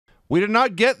We did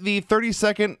not get the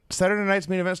 30-second Saturday Night's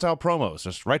Main Event style promos.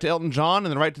 Just right to Elton John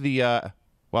and then right to the, well,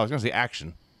 I was going to say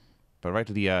action, but right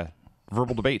to the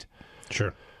verbal debate.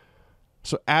 Sure.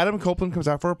 So Adam Copeland comes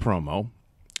out for a promo.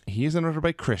 He is interrupted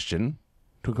by Christian,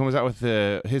 who comes out with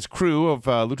his crew of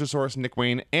Luchasaurus, Nick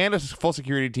Wayne, and a full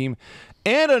security team,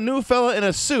 and a new fella in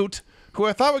a suit who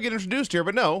I thought would get introduced here,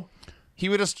 but no. He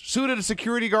would have suited a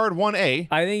security guard 1A.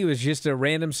 I think he was just a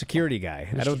random security guy.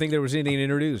 I don't think there was anything to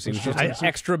introduce. He was just an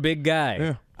extra big guy.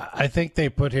 Yeah. I think they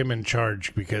put him in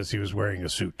charge because he was wearing a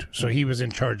suit. So he was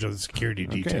in charge of the security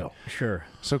detail. Sure.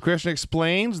 So Christian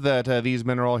explains that these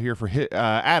men are all here for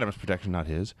Adam's protection, not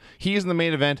his. He's in the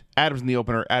main event. Adam's in the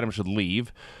opener. Adam should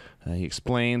leave. He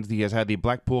explains he has had the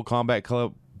Blackpool Combat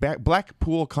Club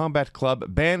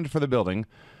banned for the building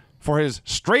for his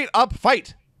straight-up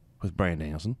fight with Bryan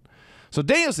Danielson. So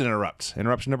Danielson interrupts.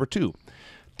 Interruption number 2.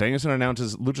 Danielson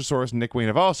announces Luchasaurus and Nick Wayne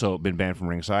have also been banned from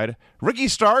ringside. Ricky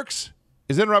Starks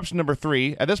is interruption number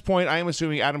 3. At this point, I am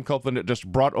assuming Adam Copeland just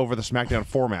brought over the SmackDown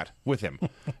format with him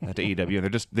to AEW,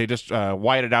 and they just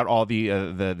whited out all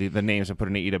the names and put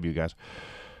in AEW guys.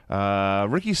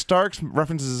 Ricky Starks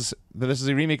references that this is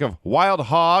a remake of Wild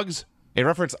Hogs, a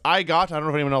reference I got. I don't know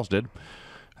if anyone else did.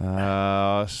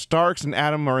 Starks and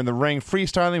Adam are in the ring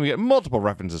freestyling. We get multiple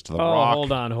references to The Rock.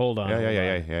 Hold on.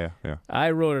 Yeah.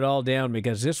 I wrote it all down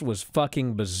because this was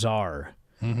fucking bizarre.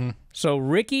 Mm-hmm. So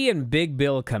Ricky and Big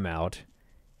Bill come out,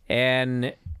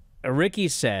 and Ricky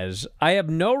says, I have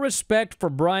no respect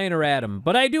for Bryan or Adam,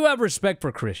 but I do have respect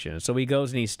for Christian. So he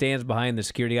goes and he stands behind the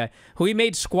security guy, who he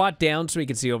made squat down so he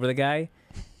could see over the guy.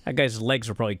 That guy's legs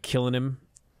were probably killing him.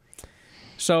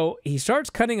 So he starts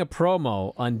cutting a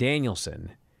promo on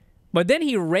Danielson. But then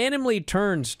he randomly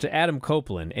turns to Adam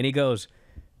Copeland, and he goes,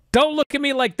 don't look at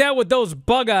me like that with those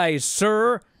bug eyes,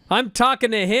 sir. I'm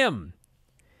talking to him.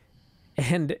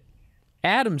 And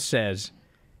Adam says,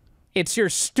 it's your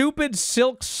stupid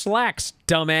silk slacks,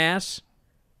 dumbass.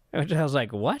 And I was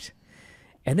like, what?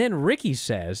 And then Ricky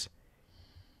says,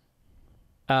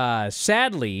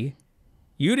 sadly,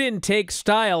 you didn't take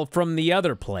style from the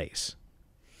other place.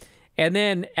 And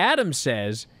then Adam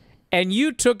says, and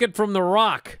you took it from The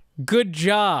Rock. Good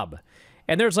job.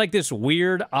 And there's like this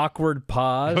weird, awkward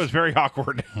pause. It was very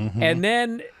awkward. And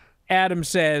then Adam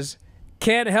says,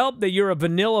 can't help that you're a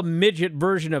vanilla midget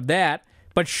version of that,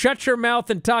 but shut your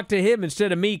mouth and talk to him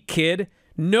instead of me, kid.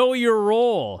 Know your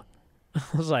role. I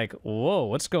was like, whoa,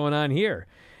 what's going on here?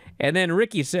 And then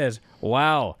Ricky says,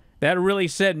 wow, that really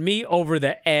sent me over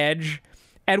the edge.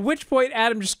 At which point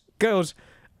Adam just goes,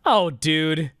 oh,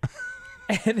 dude.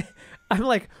 And I'm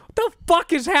like, what the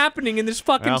fuck is happening in this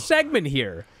fucking segment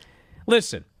here?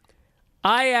 Listen,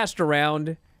 I asked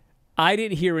around. I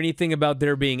didn't hear anything about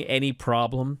there being any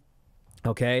problem,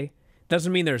 okay?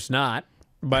 Doesn't mean there's not,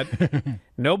 but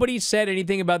nobody said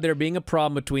anything about there being a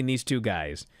problem between these two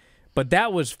guys. But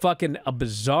that was fucking a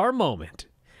bizarre moment.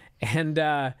 And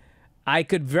I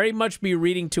could very much be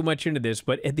reading too much into this,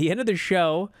 but at the end of the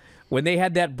show, when they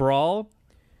had that brawl,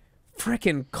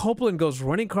 frickin' Copeland goes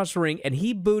running across the ring, and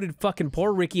he booted fucking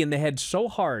poor Ricky in the head so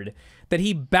hard that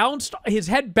his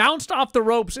head bounced off the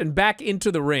ropes and back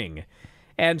into the ring.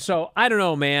 And so, I don't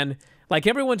know, man. Like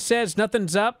everyone says,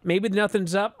 nothing's up. Maybe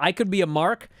nothing's up. I could be a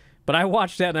mark, but I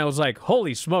watched that and I was like,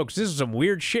 holy smokes, this is some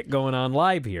weird shit going on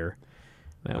live here.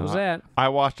 That was that. I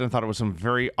watched and thought it was some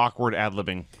very awkward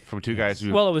ad-libbing from two guys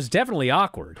who... Well, it was definitely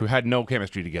awkward. Who had no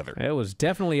chemistry together. It was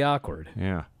definitely awkward.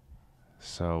 Yeah.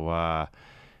 So,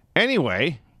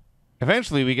 anyway,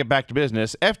 eventually we get back to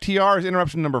business. FTR's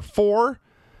interruption number 4.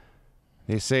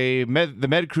 They say the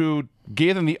Med Crew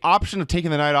gave them the option of taking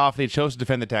the night off. They chose to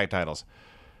defend the tag titles.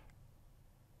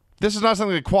 This is not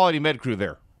something like quality Med Crew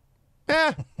there.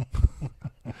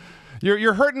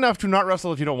 You're hurt enough to not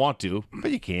wrestle if you don't want to, but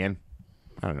you can.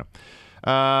 I don't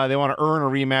know. They want to earn a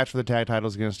rematch for the tag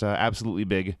titles against Absolutely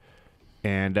Big.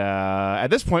 And at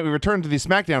this point, we return to the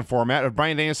SmackDown format of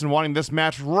Bryan Danielson wanting this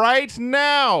match right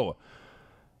now.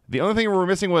 The only thing we were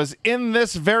missing was in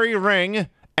this very ring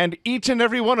and each and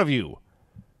every one of you.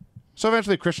 So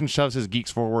eventually Christian shoves his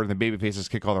geeks forward and the babyfaces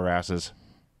kick all their asses.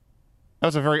 That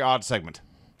was a very odd segment.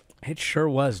 It sure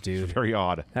was, dude. Very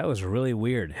odd. That was really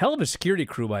weird. Hell of a security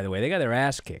crew, by the way. They got their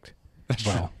ass kicked.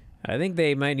 Well, I think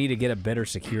they might need to get a better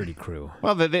security crew.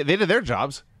 Well, they did their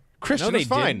jobs. Christian is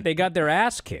fine. Didn't. They got their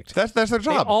ass kicked. That's their job.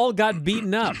 They all got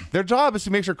beaten up. Their job is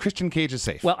to make sure Christian Cage is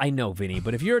safe. Well, I know, Vinny,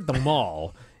 but if you're at the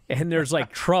mall and there's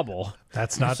like trouble,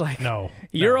 that's not like no.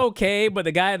 You're okay,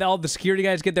 but all the security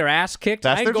guys get their ass kicked.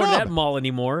 That's I ain't going to that mall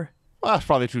anymore. Well, that's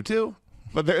probably true too.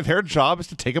 But their job is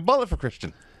to take a bullet for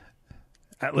Christian.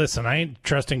 Listen, I ain't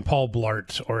trusting Paul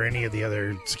Blart or any of the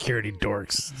other security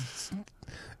dorks.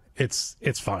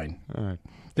 It's fine. All right.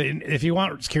 If you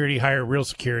want security, hire real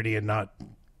security and not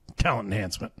talent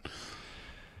enhancement.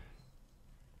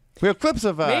 We have clips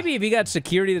of... Maybe if you got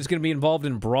security that's going to be involved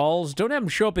in brawls, don't have them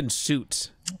show up in suits.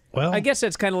 Well, I guess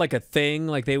that's kind of like a thing,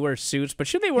 like they wear suits, but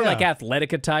should they wear like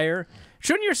athletic attire?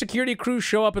 Shouldn't your security crew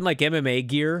show up in like MMA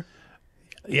gear?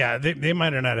 Yeah, they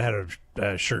might have not had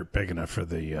a shirt big enough for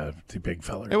the big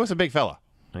fella. It was a big fella.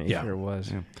 Yeah, sure it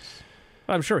was. Yeah.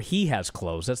 Well, I'm sure he has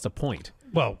clothes. That's the point.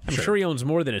 Well, I'm sure he owns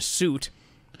more than a suit.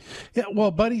 Yeah,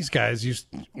 well, Buddy's guys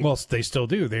they still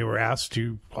do. They were asked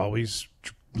to always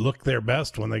look their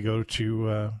best when they go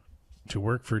to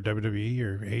work for WWE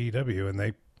or AEW, and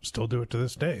they still do it to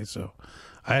this day. So,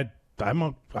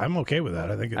 I'm okay with that.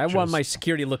 I think I want my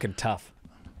security looking tough.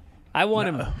 I want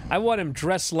him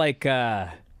dressed like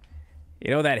that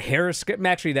Harris.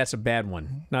 Actually, that's a bad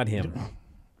one. Not him.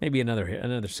 Maybe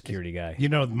another security guy. The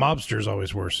mobsters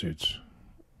always wore suits.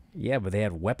 Yeah, but they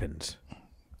had weapons.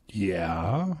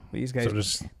 Yeah. These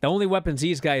guys. The only weapons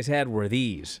these guys had were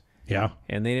these. Yeah.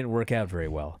 And they didn't work out very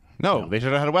well. No, they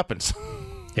should have had weapons.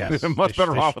 Yes. They're much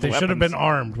better off with They weapons. should have been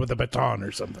armed with a baton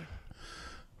or something.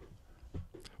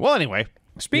 Well, anyway.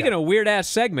 Speaking of weird-ass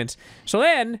segments, so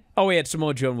then, we had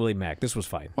Samoa Joe and Willie Mack. This was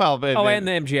fine. Well, and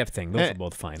the MJF thing. Those were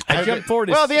both fine. I jumped forward.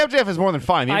 Well, the MJF is more than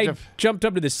fine. I jumped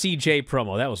up to the CJ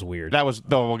promo. That was weird.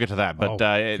 We'll get to that. But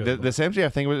this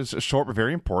MJF thing was short but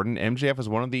very important. MJF is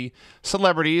one of the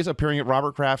celebrities appearing at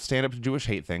Robert Kraft's stand-up to Jewish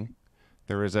hate thing.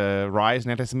 There is a rise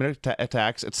in anti-Semitic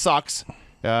attacks. It sucks.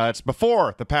 It's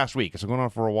before the past week. It's been going on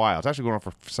for a while. It's actually going on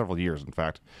for several years, in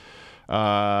fact.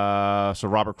 So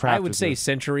Robert Kraft. I would say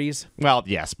centuries. Well,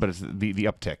 yes, but it's the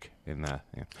uptick in that.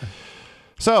 Yeah.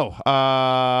 So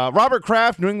Robert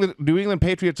Kraft, New England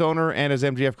Patriots owner, and as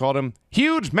MJF called him,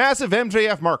 huge, massive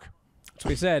MJF mark. That's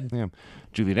what he said. Yeah.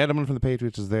 Julian Edelman from the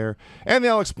Patriots is there, and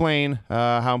they'll explain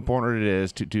how important it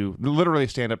is to literally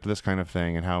stand up to this kind of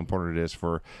thing, and how important it is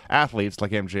for athletes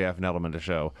like MJF and Edelman to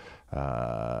show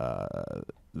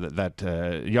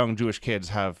that young Jewish kids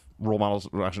have role models.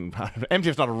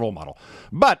 MJF's not a role model,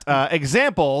 but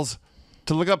examples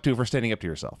to look up to for standing up to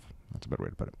yourself. That's a better way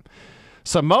to put it.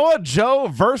 Samoa Joe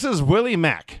versus Willie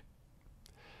Mack.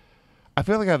 I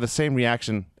feel like I have the same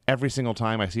reaction every single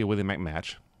time I see a Willie Mack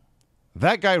match.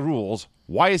 That guy rules.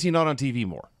 Why is he not on TV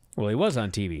more? Well, he was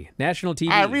on TV. National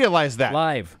TV. I realize that.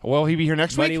 Live. Will he be here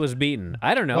next week? But he was beaten.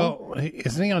 I don't know. Well,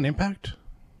 isn't he on Impact?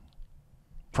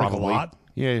 Probably. Like a lot?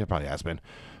 Yeah, he probably has been.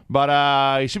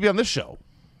 But he should be on this show.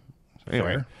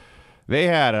 Anyway, Fair. They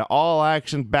had an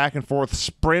all-action, back-and-forth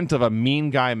sprint of a mean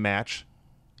guy match.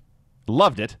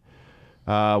 Loved it.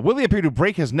 Willie appeared to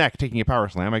break his neck taking a power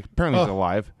slam. Apparently he's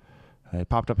alive. He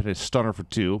popped up at his stunner for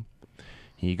 2.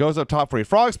 He goes up top for a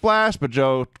frog splash, but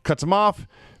Joe cuts him off,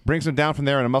 brings him down from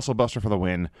there in a muscle buster for the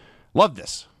win. Love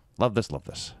this. Love this. Love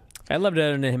this. I loved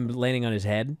him landing on his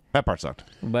head. That part sucked.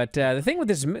 But the thing with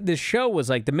this show was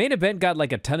like the main event got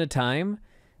like a ton of time,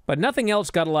 but nothing else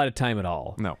got a lot of time at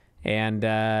all. No. And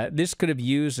this could have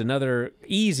used another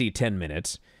easy 10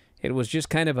 minutes. It was just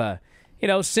kind of a,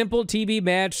 simple TV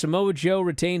match. Samoa Joe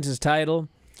retains his title,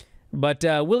 but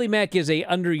Willie Mack is a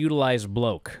underutilized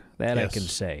bloke. That Yes. I can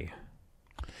say.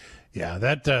 Yeah,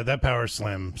 that power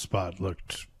slam spot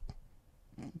looked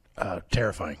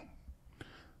terrifying.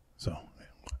 So,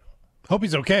 hope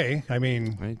he's okay. I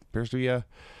mean, He appears to be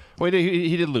well,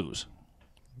 he did lose.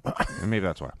 And maybe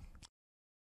that's why.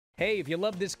 Hey, if you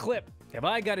love this clip, have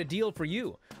I got a deal for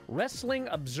you?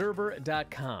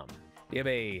 WrestlingObserver.com. Do you have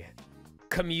a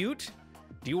commute?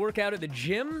 Do you work out at the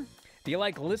gym? Do you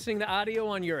like listening to audio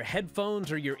on your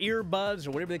headphones or your earbuds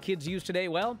or whatever the kids use today?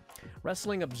 Well,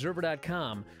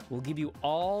 WrestlingObserver.com will give you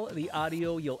all the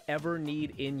audio you'll ever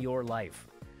need in your life.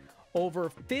 Over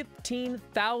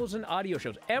 15,000 audio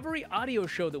shows. Every audio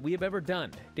show that we have ever done,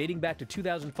 dating back to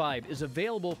 2005, is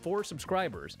available for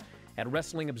subscribers at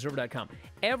WrestlingObserver.com.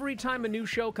 Every time a new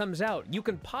show comes out, you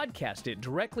can podcast it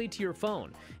directly to your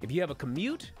phone. If you have a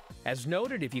commute, as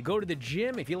noted, if you go to the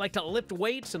gym, if you like to lift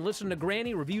weights and listen to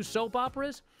Granny review soap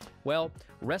operas, well,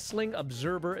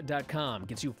 WrestlingObserver.com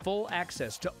gets you full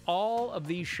access to all of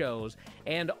these shows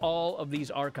and all of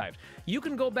these archives. You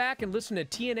can go back and listen to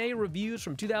TNA reviews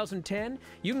from 2010.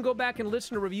 You can go back and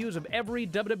listen to reviews of every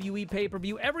WWE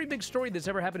pay-per-view, every big story that's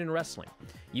ever happened in wrestling.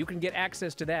 You can get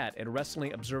access to that at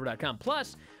WrestlingObserver.com.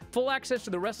 Plus, full access to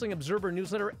the Wrestling Observer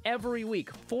newsletter every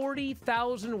week.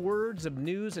 40,000 words of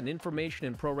news and information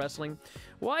in pro wrestling.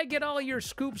 Why get all your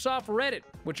scoops off Reddit,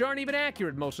 which aren't even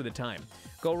accurate most of the time?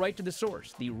 Go right to the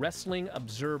source, the Wrestling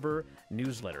Observer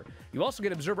newsletter. You also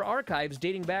get Observer archives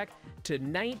dating back to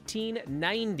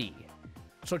 1990.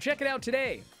 So check it out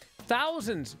today.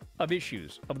 thousands of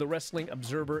issues of the Wrestling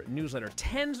Observer newsletter,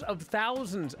 tens of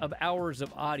thousands of hours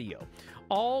of audio,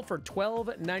 all for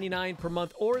 $12.99 per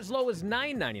month or as low as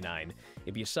 $9.99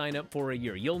 if you sign up for a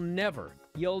year. You'll never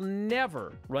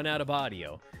run out of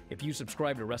audio if you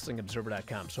subscribe to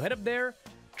WrestlingObserver.com. So head up there,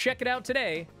 check it out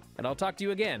today, and I'll talk to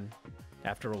you again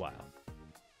after a while.